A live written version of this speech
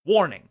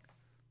Warning.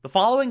 The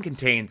following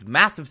contains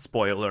massive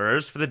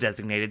spoilers for the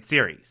designated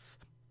series.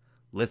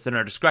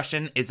 Listener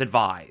discretion is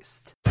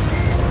advised.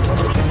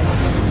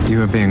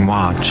 You are being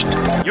watched.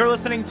 You're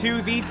listening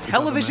to the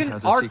Television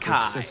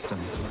Archive,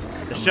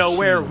 the show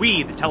where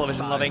we, the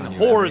television-loving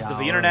hordes of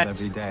the internet,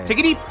 take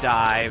a deep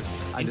dive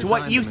into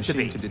what used to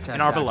be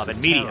in our beloved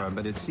media.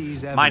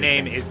 My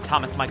name is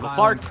Thomas Michael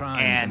Clark,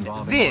 and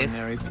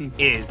this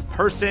is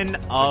Person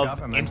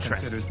of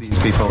Interest. These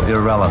people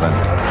irrelevant.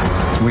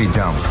 We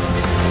don't.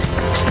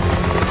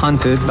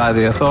 Hunted by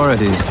the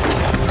authorities.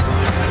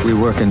 We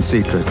work in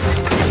secret.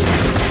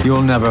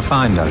 You'll never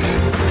find us.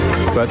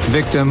 But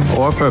victim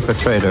or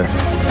perpetrator,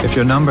 if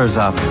your number's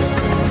up,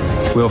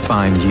 we'll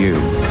find you.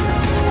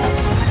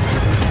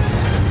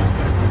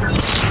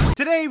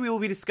 Today we will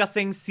be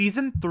discussing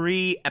Season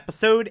 3,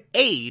 Episode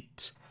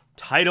 8,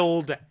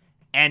 titled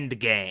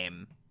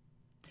Endgame.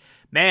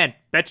 Man,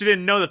 bet you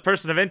didn't know that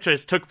Person of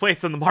Interest took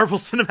place in the Marvel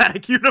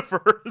Cinematic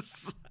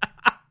Universe.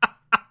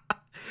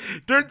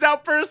 Turns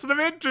out Person of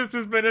Interest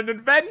has been an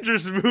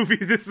Avengers movie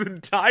this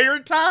entire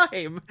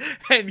time,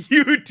 and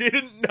you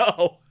didn't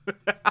know.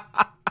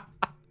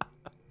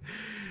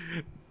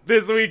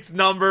 This week's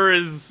number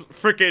is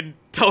frickin'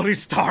 Tony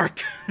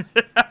Stark.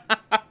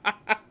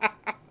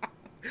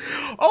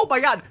 Oh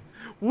my god,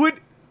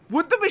 would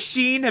the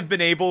machine have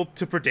been able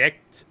to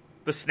predict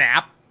the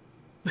snap?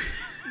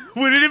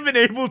 Would it have been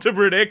able to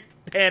predict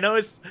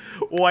Thanos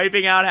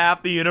wiping out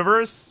half the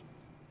universe?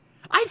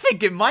 I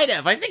think it might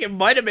have. I think it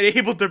might have been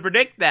able to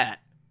predict that.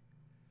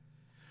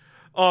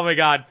 Oh my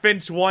god,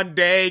 Finch one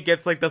day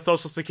gets like the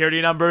social security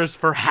numbers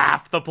for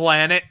half the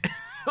planet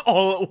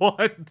all at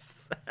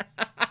once.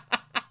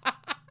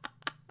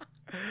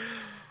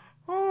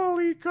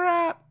 Holy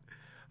crap.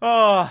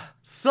 Oh,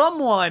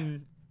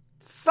 someone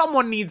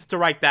needs to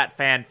write that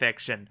fan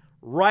fiction.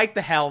 Right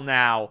the hell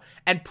now.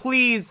 And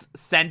please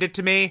send it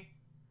to me.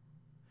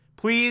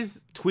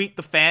 Please tweet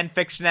the fan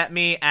fiction at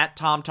me at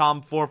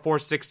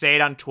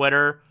TomTom4468 on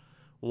Twitter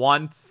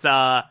once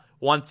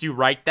you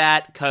write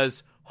that,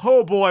 because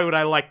oh boy would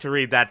I like to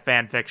read that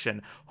fan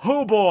fiction.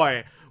 Oh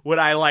boy would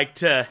I like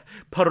to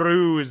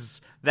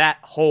peruse that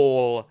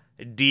whole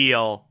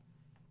deal.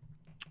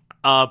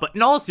 But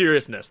in all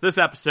seriousness, this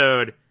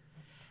episode,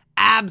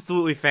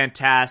 absolutely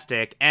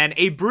fantastic, and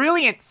a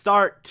brilliant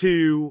start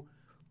to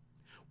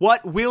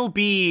what will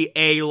be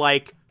a,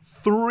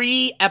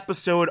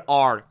 3-episode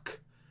arc,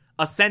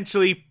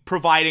 essentially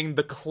providing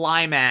the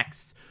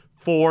climax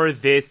for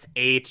this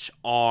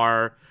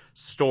HR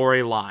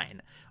storyline.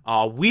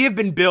 We have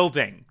been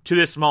building to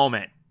this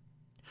moment,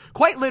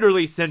 quite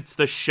literally since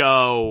the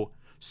show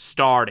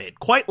started.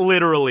 Quite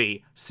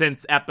literally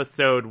since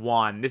episode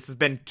 1. This has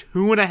been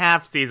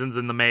 2.5 seasons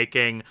in the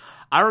making.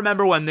 I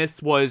remember when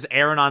this was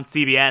airing on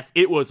CBS,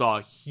 it was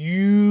a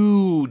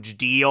huge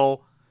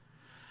deal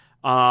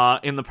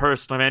in the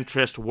Person of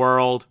Interest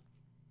world.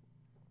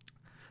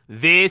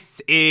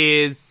 This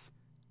is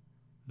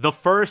the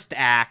first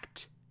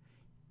act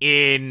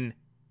in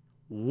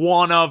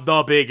one of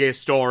the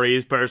biggest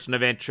stories Person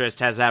of Interest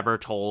has ever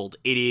told.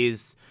 It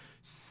is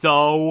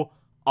so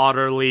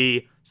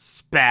utterly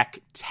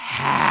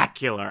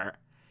spectacular.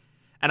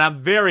 And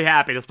I'm very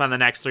happy to spend the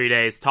next 3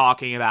 days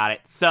talking about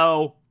it.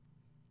 So,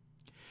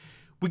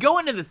 we go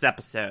into this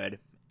episode,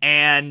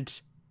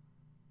 and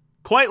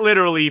quite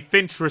literally,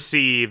 Finch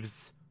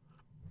receives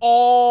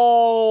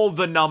all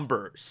the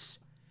numbers.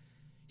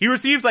 He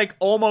receives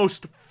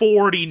almost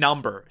 40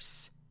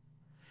 numbers.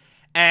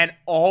 And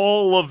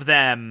all of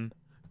them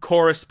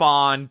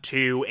correspond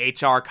to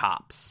HR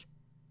cops.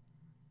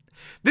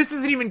 This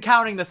isn't even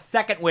counting the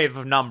second wave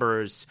of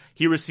numbers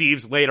he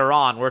receives later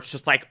on, where it's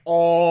just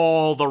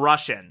all the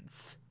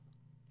Russians.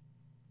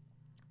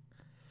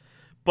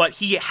 But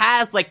he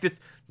has this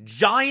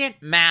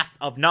giant mass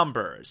of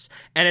numbers,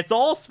 and it's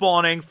all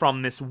spawning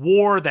from this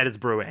war that is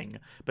brewing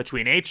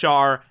between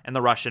HR and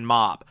the Russian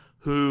mob,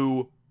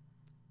 who,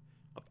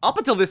 up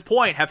until this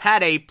point, have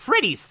had a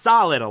pretty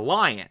solid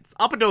alliance.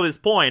 Up until this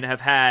point,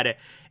 have had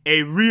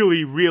a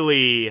really,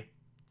 really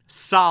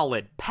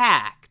solid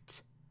pact.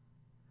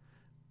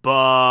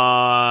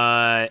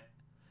 But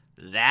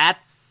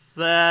that's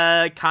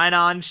kind of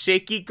on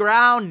shaky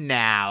ground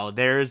now.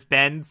 There's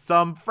been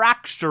some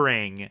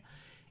fracturing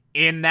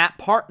in that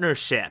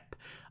partnership.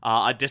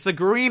 A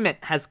disagreement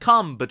has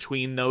come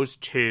between those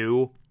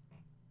two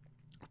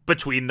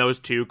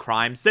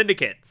crime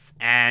syndicates,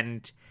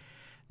 and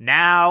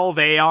now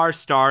they are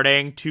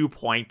starting to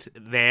point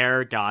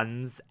their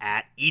guns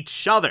at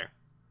each other.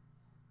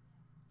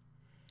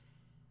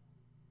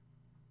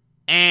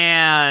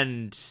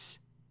 And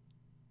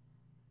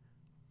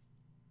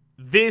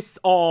this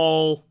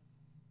all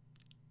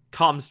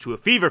comes to a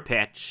fever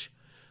pitch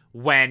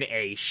when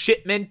a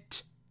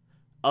shipment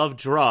of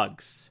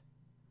drugs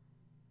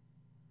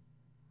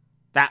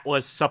that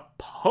was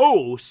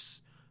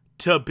supposed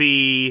to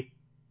be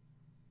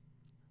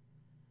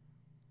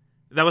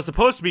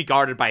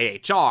guarded by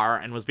HR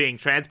and was being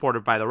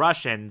transported by the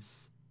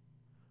Russians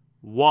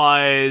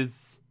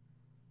was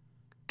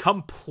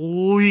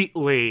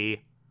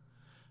completely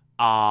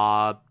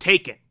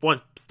taken,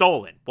 was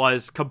stolen,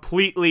 was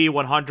completely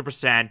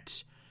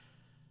 100%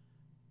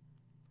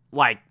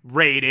 like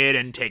raided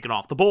and taken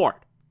off the board.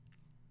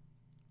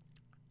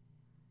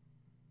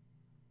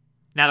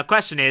 Now the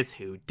question is,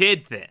 who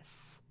did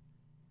this?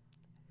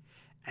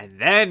 And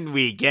then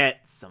we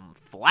get some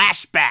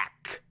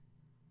flashback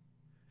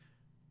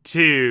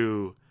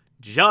to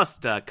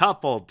just a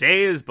couple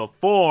days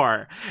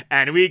before,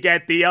 and we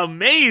get the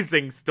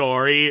amazing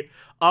story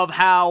of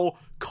how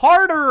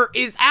Carter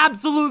is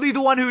absolutely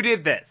the one who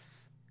did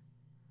this.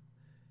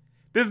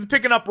 This is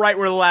picking up right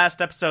where the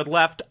last episode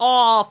left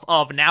off,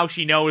 of now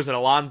she knows that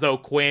Alonzo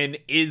Quinn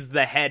is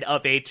the head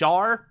of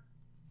HR,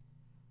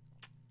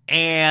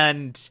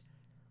 and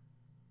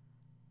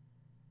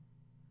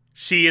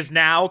she has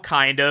now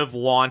kind of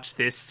launched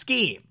this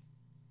scheme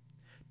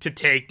to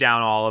take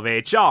down all of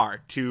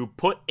HR, to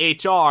put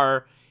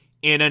HR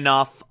in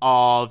enough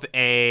of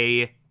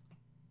a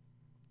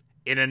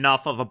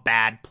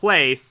bad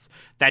place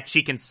that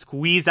she can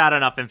squeeze out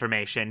enough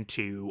information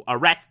to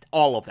arrest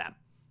all of them.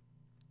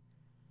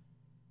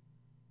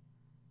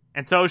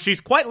 And so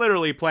she's quite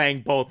literally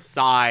playing both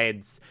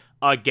sides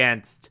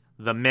against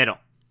the middle.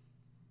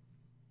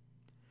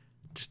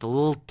 Just a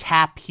little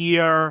tap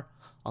here,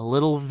 a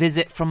little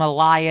visit from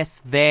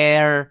Elias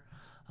there,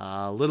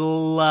 a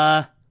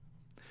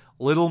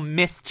little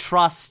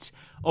mistrust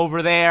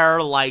over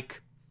there,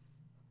 like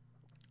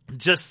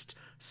just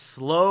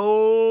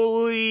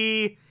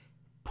slowly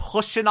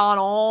pushing on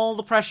all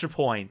the pressure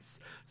points,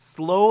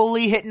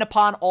 slowly hitting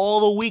upon all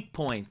the weak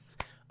points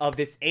of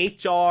this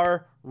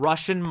HR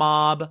Russian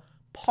mob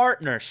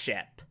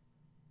partnership.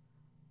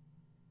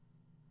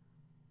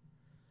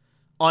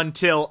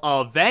 Until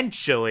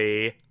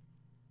eventually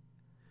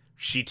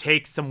she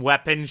takes some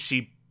weapons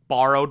she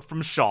borrowed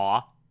from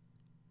Shaw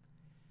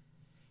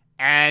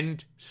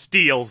and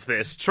steals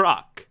this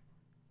truck.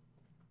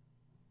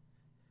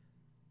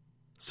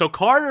 So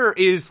Carter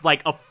is,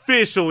 like,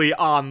 officially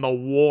on the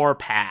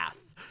warpath.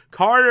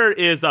 Carter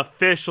is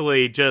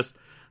officially just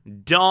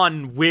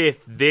done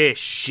with this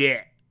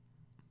shit.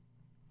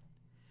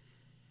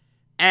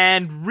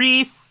 And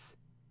Reese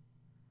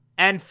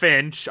and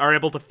Finch are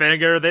able to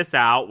figure this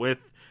out with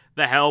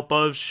the help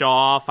of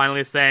Shaw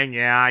finally saying,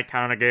 yeah, I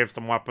kind of gave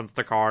some weapons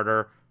to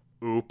Carter.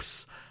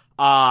 Oops.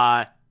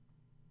 They're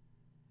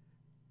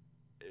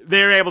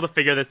able to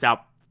figure this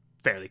out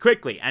fairly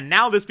quickly. And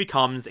now this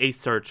becomes a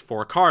search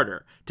for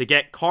Carter, to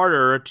get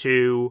Carter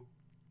to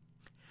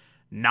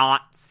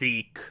not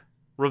seek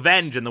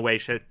revenge in the way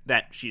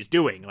that she's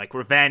doing. Like,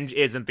 revenge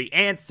isn't the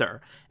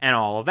answer, and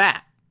all of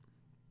that.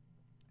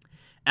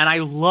 And I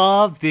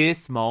love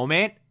this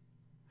moment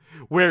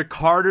where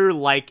Carter,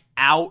 like,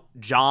 out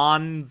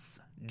John's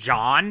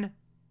John,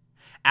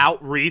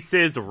 out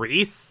Reese's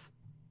Reese,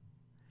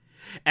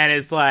 and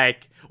it's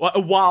like,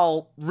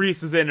 while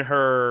Reese is in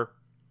her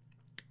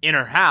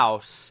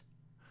house,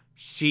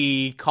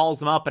 she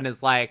calls him up and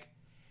is like,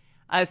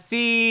 I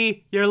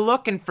see you're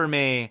looking for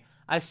me.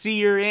 I see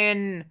you're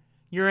in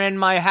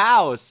my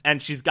house.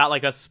 And she's got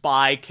like a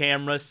spy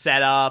camera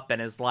set up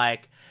and is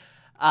like,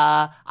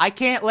 I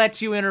can't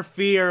let you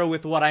interfere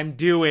with what I'm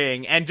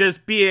doing. And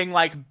just being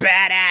like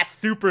badass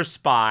super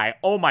spy.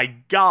 Oh my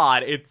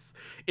god, it's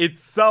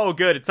so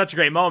good. It's such a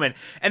great moment.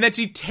 And then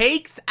she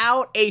takes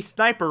out a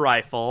sniper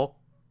rifle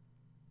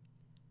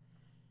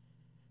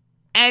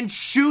and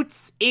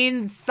shoots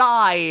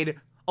inside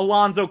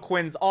Alonzo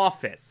Quinn's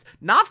office.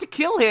 Not to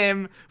kill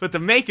him, but to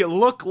make it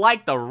look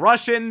like the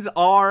Russians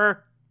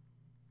are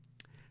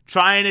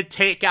trying to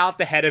take out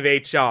the head of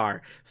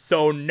HR.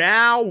 So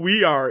now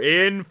we are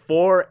in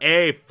for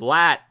a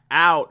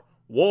flat-out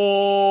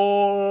war.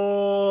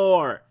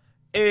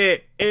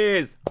 It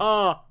is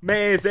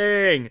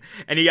amazing.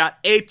 And you got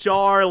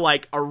HR,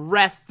 like,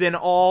 arresting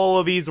all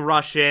of these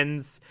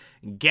Russians,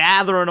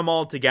 gathering them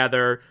all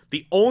together.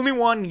 The only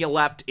one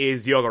left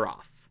is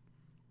Yegorov,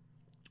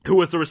 who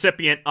was the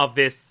recipient of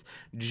this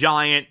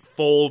giant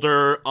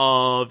folder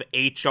of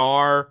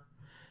HR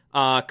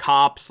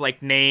cops,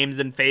 like, names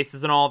and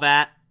faces and all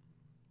that.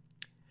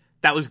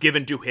 That was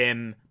given to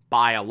him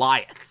by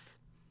Elias.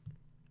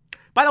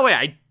 By the way,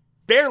 I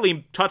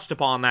barely touched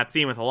upon that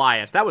scene with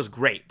Elias. That was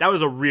great. That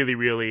was a really,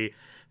 really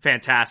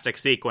fantastic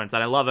sequence,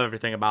 and I love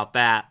everything about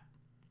that.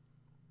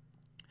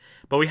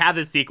 But we have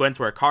this sequence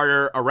where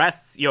Carter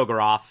arrests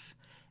Yegorov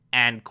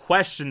and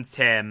questions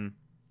him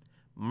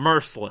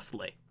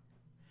mercilessly.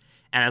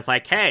 And it's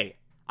like, hey,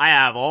 I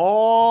have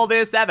all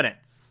this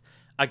evidence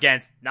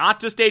against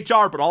not just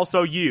HR, but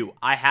also you.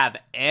 I have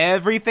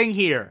everything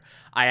here.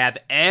 I have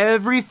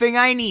everything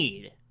I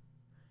need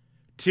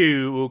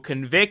to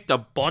convict a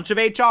bunch of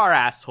HR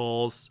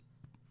assholes.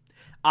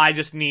 I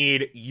just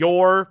need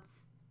your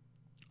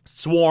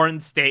sworn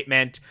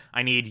statement.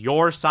 I need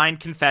your signed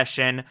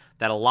confession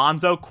that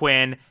Alonzo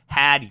Quinn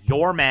had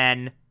your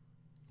men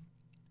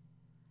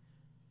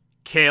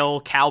kill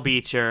Cal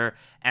Beecher,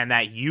 and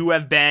that you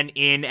have been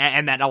in,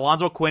 and that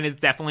Alonzo Quinn is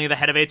definitely the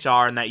head of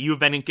HR, and that you've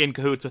been in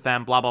cahoots with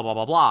them, blah, blah, blah,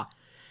 blah, blah.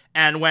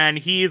 And when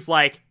he's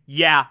like,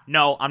 yeah,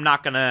 no, I'm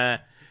not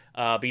gonna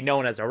be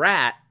known as a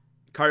rat,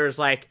 Carter's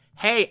like,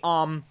 hey,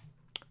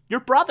 your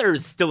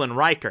brother's still in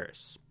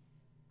Rikers.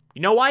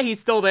 You know why he's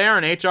still there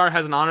and HR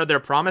hasn't honored their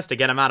promise to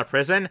get him out of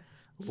prison?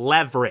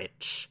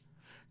 Leverage.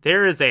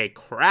 There is a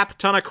crap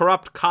ton of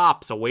corrupt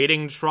cops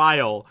awaiting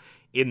trial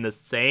in the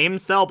same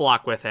cell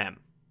block with him.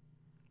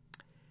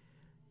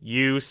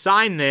 You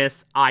sign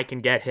this, I can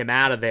get him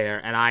out of there,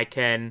 and I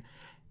can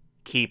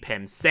keep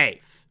him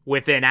safe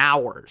within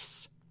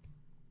hours.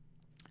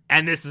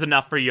 And this is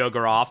enough for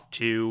Yegorov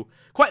to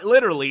quite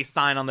literally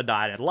sign on the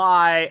dotted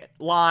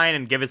line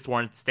and give his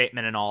sworn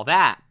statement and all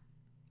that.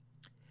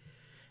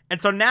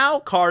 And so now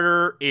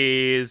Carter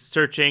is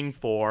searching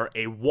for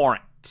a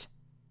warrant.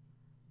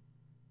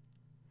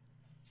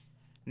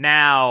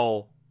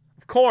 Now,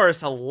 of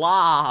course, a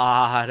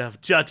lot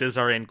of judges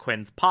are in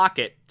Quinn's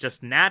pocket,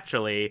 just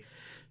naturally.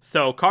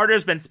 So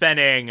Carter's been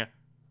spending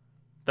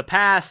the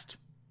past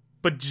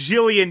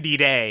bajillion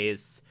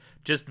days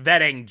just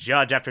vetting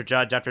judge after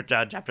judge after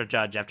judge after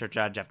judge after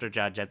judge after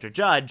judge after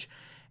judge.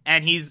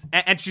 And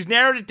she's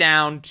narrowed it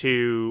down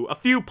to a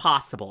few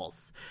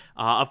possibles.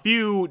 A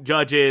few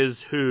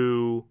judges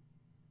who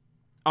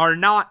are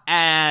not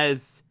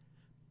as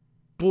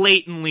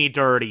blatantly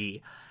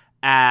dirty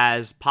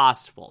as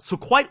possible. So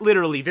quite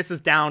literally, this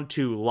is down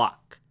to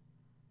luck.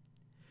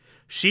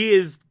 She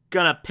is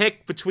gonna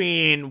pick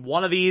between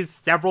one of these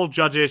several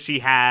judges she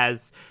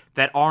has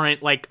that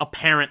aren't, like,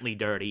 apparently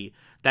dirty,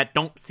 that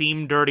don't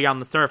seem dirty on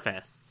the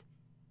surface.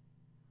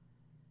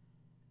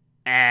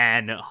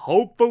 And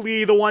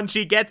hopefully the one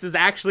she gets is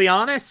actually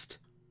honest.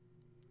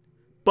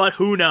 But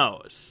who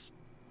knows?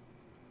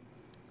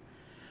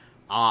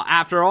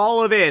 After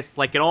all of this,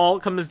 like, it all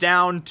comes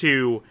down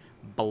to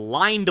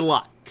blind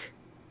luck.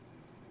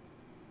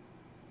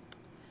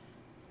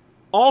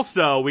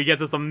 Also, we get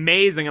this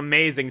amazing,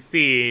 amazing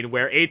scene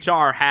where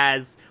HR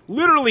has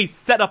literally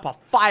set up a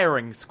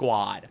firing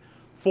squad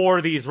for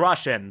these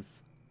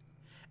Russians.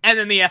 And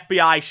then the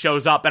FBI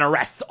shows up and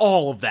arrests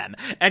all of them.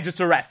 And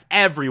just arrests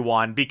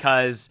everyone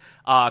because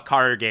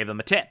Carter gave them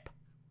a tip.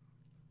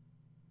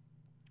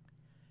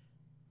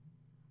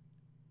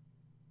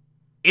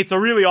 It's a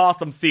really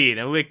awesome scene.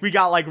 And we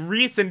got, like,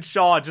 Reese and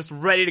Shaw just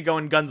ready to go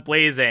in guns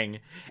blazing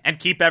and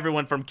keep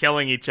everyone from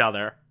killing each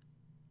other.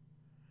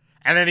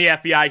 And then the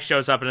FBI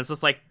shows up and it's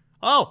just like,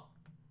 oh,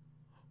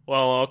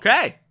 well,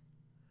 okay.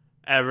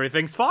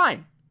 Everything's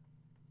fine.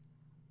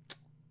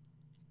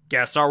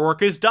 Guess our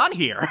work is done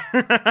here.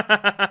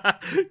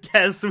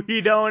 Guess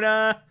we don't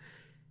have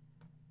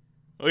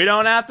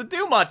to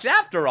do much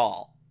after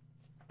all.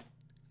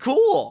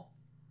 Cool.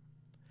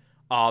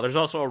 There's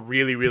also a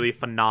really, really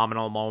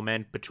phenomenal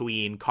moment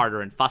between Carter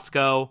and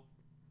Fusco,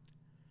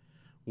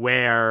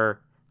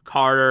 where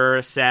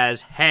Carter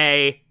says,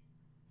 hey,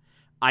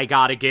 I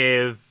gotta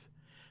give,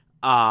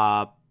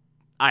 I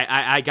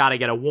gotta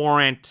get a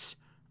warrant,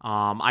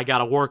 I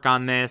gotta work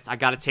on this, I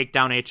gotta take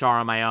down HR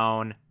on my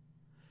own.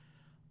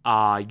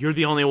 You're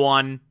the only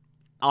one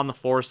on the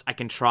force I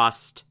can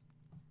trust.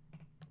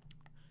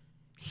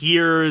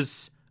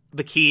 Here's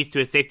the keys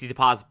to a safety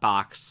deposit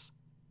box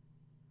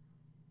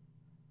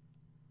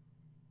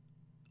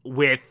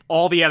with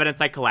all the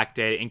evidence I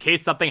collected. In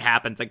case something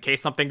happens, in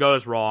case something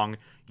goes wrong,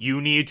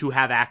 you need to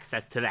have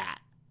access to that.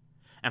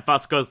 And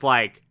Fusco's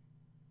like,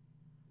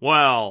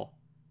 well,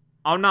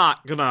 I'm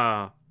not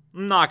gonna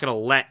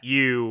let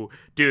you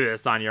do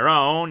this on your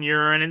own.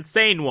 You're an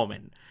insane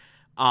woman.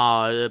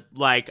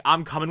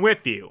 I'm coming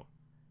with you.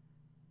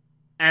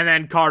 And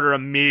then Carter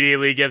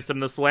immediately gives him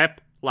the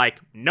slip.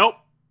 Like, nope,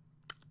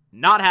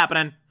 not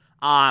happening.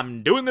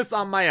 I'm doing this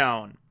on my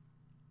own.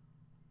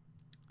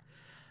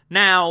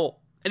 Now,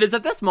 it is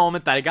at this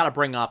moment that I gotta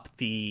bring up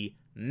the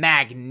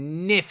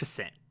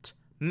magnificent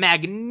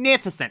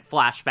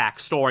flashback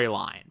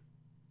storyline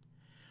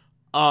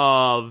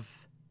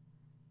of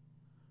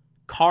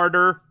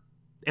Carter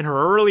in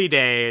her early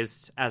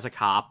days as a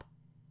cop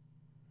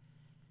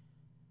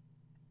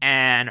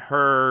and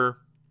her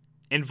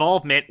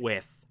involvement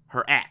with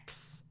her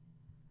ex,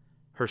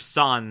 her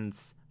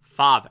son's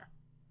father.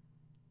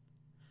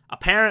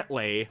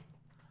 Apparently,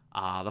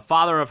 the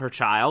father of her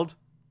child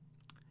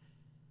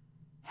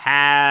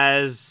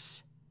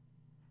has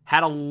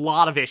had a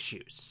lot of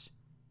issues.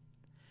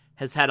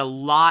 Has had a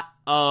lot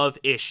of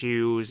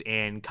issues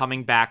in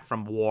coming back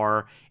from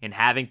war, in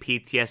having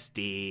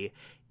PTSD,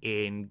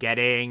 in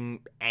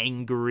getting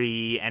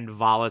angry and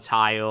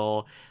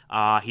volatile.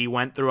 He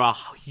went through a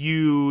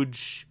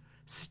huge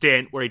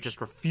stint where he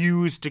just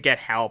refused to get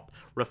help,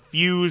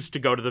 refused to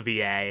go to the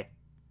VA.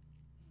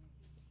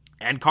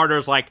 And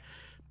Carter's like,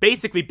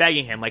 basically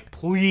begging him, like,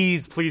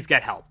 please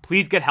get help.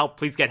 Please get help,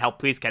 please get help,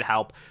 please get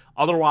help.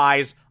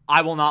 Otherwise,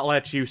 I will not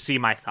let you see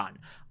my son.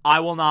 I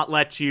will not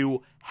let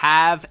you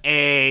have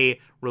a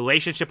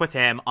relationship with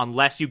him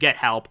unless you get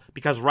help,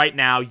 because right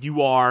now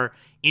you are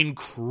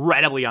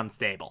incredibly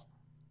unstable.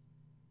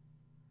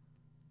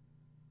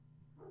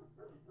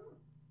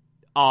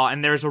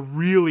 And there's a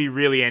really,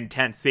 really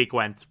intense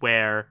sequence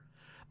where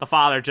the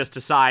father just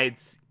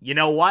decides, you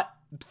know what?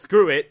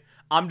 Screw it.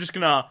 I'm just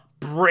gonna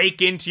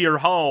break into your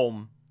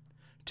home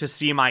to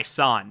see my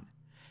son.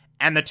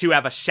 And the two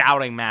have a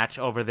shouting match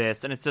over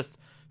this, and it's just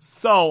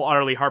so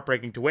utterly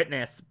heartbreaking to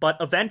witness. But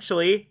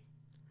eventually,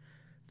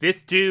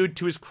 this dude,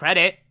 to his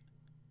credit,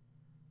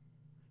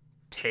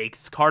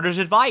 takes Carter's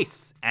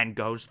advice and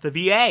goes to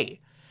the VA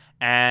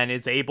and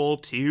is able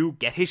to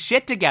get his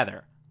shit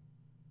together.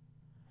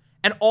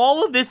 And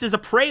all of this is a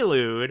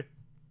prelude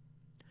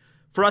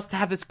for us to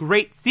have this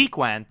great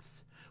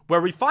sequence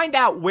where we find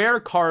out where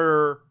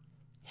Carter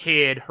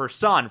hid her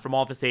son from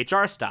all this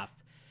HR stuff.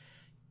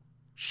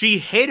 She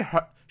hid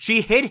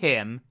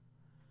him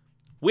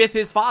with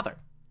his father.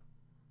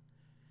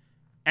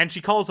 And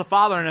she calls the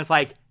father and is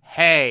like,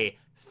 hey,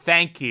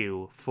 thank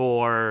you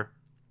for...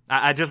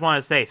 I just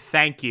want to say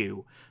thank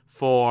you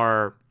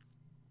for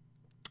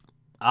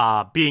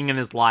being in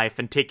his life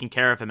and taking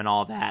care of him and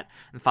all that.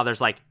 And the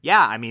father's like,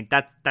 yeah, I mean,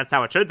 that's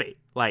how it should be.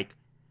 Like,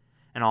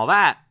 and all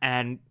that.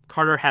 And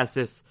Carter has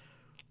this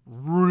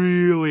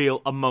really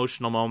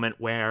emotional moment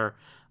where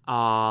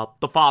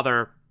the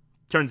father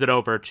turns it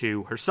over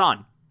to her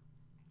son.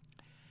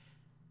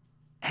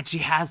 And she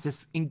has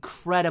this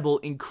incredible,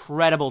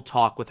 incredible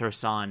talk with her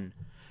son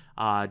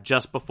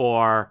just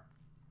before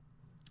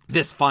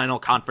this final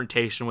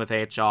confrontation with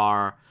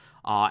HR.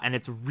 And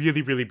it's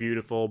really, really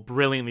beautiful,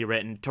 brilliantly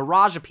written.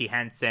 Taraji P.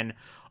 Henson.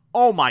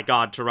 Oh my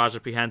God,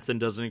 Taraji P. Henson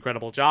does an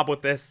incredible job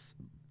with this.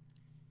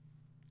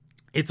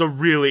 It's a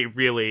really,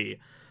 really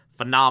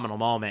phenomenal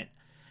moment.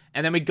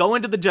 And then we go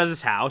into the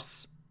judge's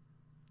house,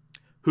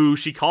 who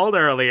she called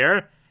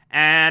earlier,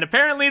 and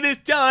apparently this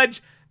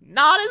judge,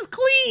 not as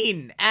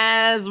clean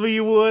as we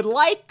would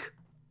like.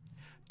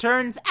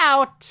 Turns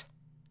out,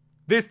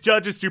 this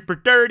judge is super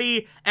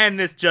dirty, and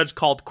this judge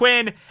called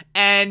Quinn,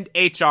 and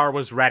HR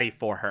was ready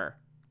for her.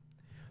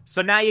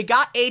 So now you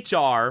got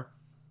HR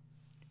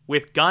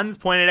with guns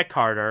pointed at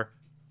Carter,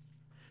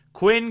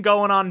 Quinn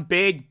going on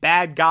big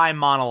bad guy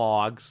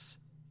monologues,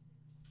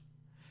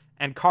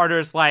 and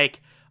Carter's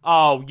like,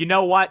 oh, you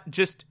know what?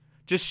 Just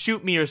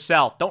shoot me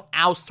yourself. Don't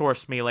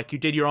outsource me like you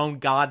did your own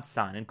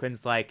godson. And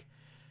Quinn's like,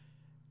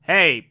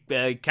 hey,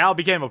 Cal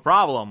became a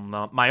problem.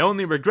 My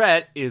only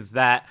regret is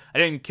that I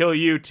didn't kill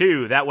you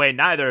too. That way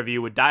neither of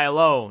you would die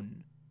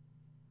alone.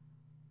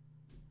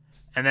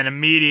 And then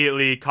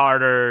immediately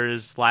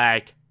Carter's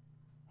like,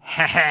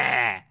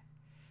 ha,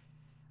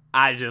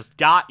 I just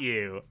got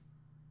you.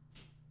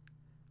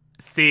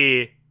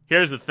 See,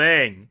 here's the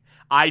thing.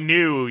 I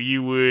knew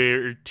you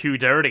were too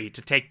dirty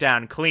to take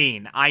down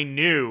clean. I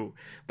knew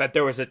that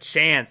there was a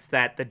chance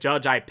that the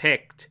judge I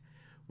picked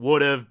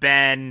would have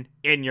been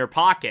in your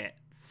pocket.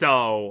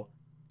 So,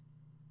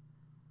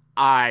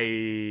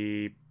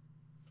 I,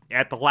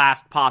 at the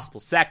last possible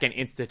second,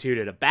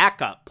 instituted a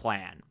backup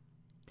plan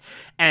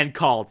and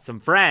called some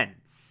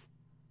friends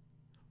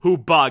who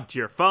bugged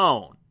your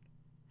phone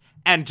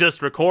and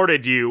just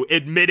recorded you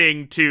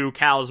admitting to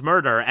Cal's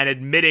murder and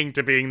admitting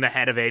to being the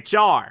head of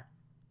HR.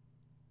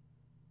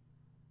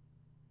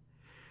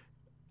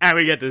 And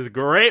we get this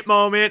great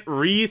moment.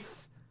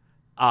 Reese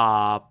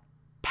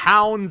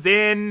pounds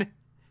in,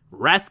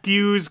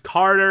 rescues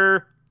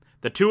Carter.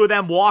 The two of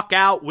them walk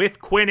out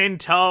with Quinn in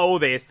tow.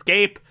 They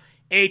escape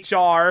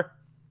HR.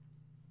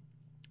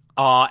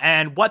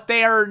 And what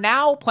they are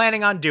now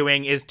planning on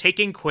doing is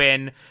taking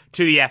Quinn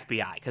to the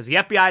FBI. Because the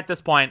FBI at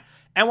this point,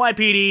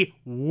 NYPD,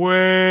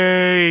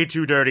 way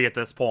too dirty at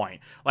this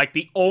point. Like,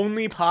 the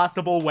only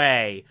possible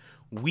way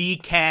we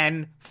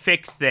can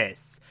fix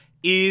this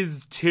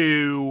is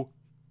to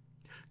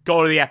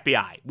go to the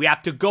FBI. We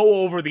have to go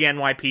over the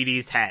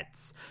NYPD's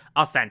heads,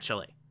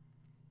 essentially.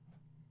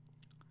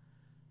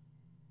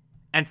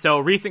 And so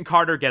Reese and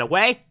Carter get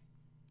away,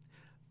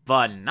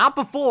 but not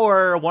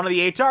before one of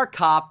the HR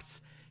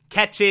cops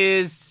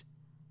catches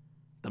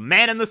the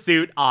man in the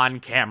suit on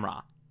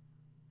camera.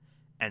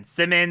 And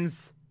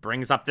Simmons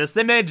brings up this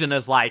image and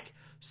is like,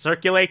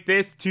 circulate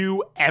this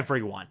to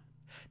everyone.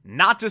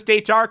 Not just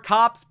HR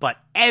cops, but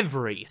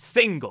every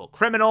single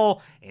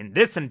criminal in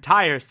this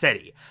entire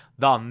city.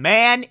 The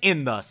man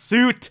in the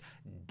suit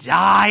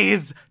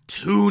dies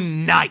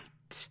tonight.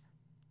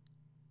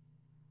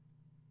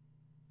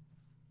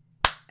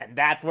 And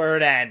that's where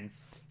it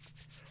ends.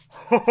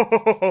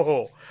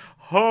 So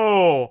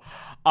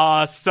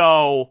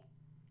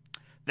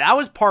that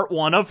was part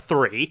 1 of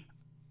 3.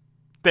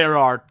 There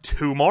are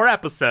 2 more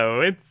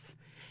episodes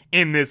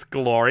in this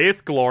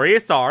glorious,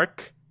 glorious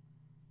arc.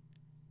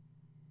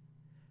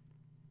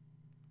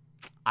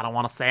 I don't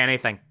want to say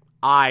anything.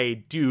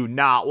 I do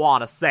not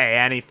want to say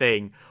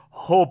anything.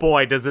 Oh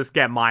boy, does this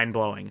get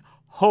mind-blowing.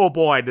 Oh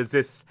boy, does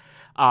this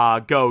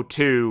go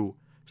to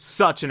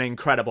such an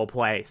incredible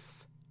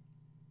place.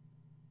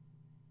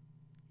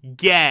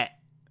 Get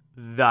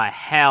the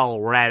hell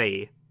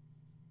ready.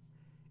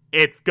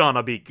 It's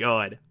gonna be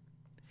good.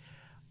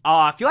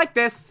 If you like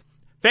this,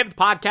 favorite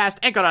the podcast,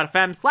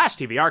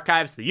 anchor.fm/TV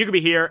archives, so you can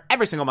be here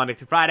every single Monday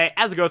through Friday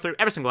as we go through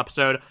every single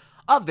episode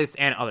of this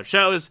and other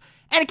shows.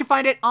 And you can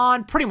find it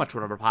on pretty much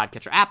whatever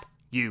podcatcher app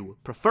you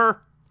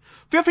prefer.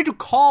 Feel free to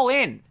call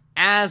in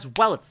as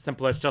well. It's as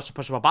simple as just a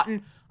push of a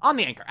button on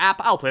the Anchor app.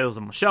 I'll play those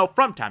on the show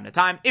from time to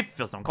time if you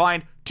feel so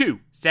inclined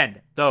to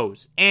send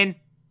those in.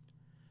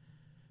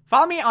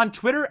 Follow me on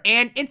Twitter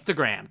and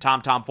Instagram,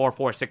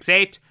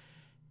 TomTom4468,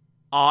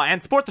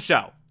 and support the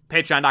show.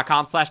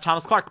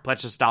 Patreon.com/Thomas Clark.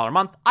 Pledge just $1 a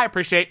month. I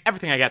appreciate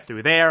everything I get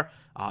through there.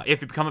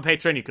 If you become a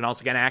patron, you can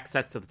also get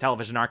access to the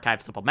Television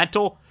Archive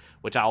Supplemental,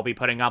 which I'll be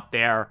putting up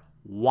there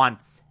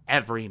once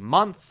every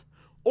month.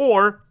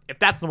 Or, if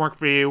that doesn't work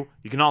for you,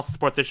 you can also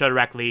support the show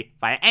directly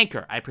via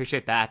Anchor. I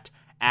appreciate that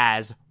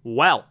as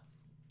well.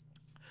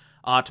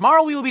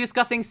 Tomorrow we will be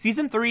discussing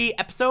Season 3,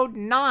 Episode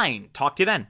 9. Talk to you then.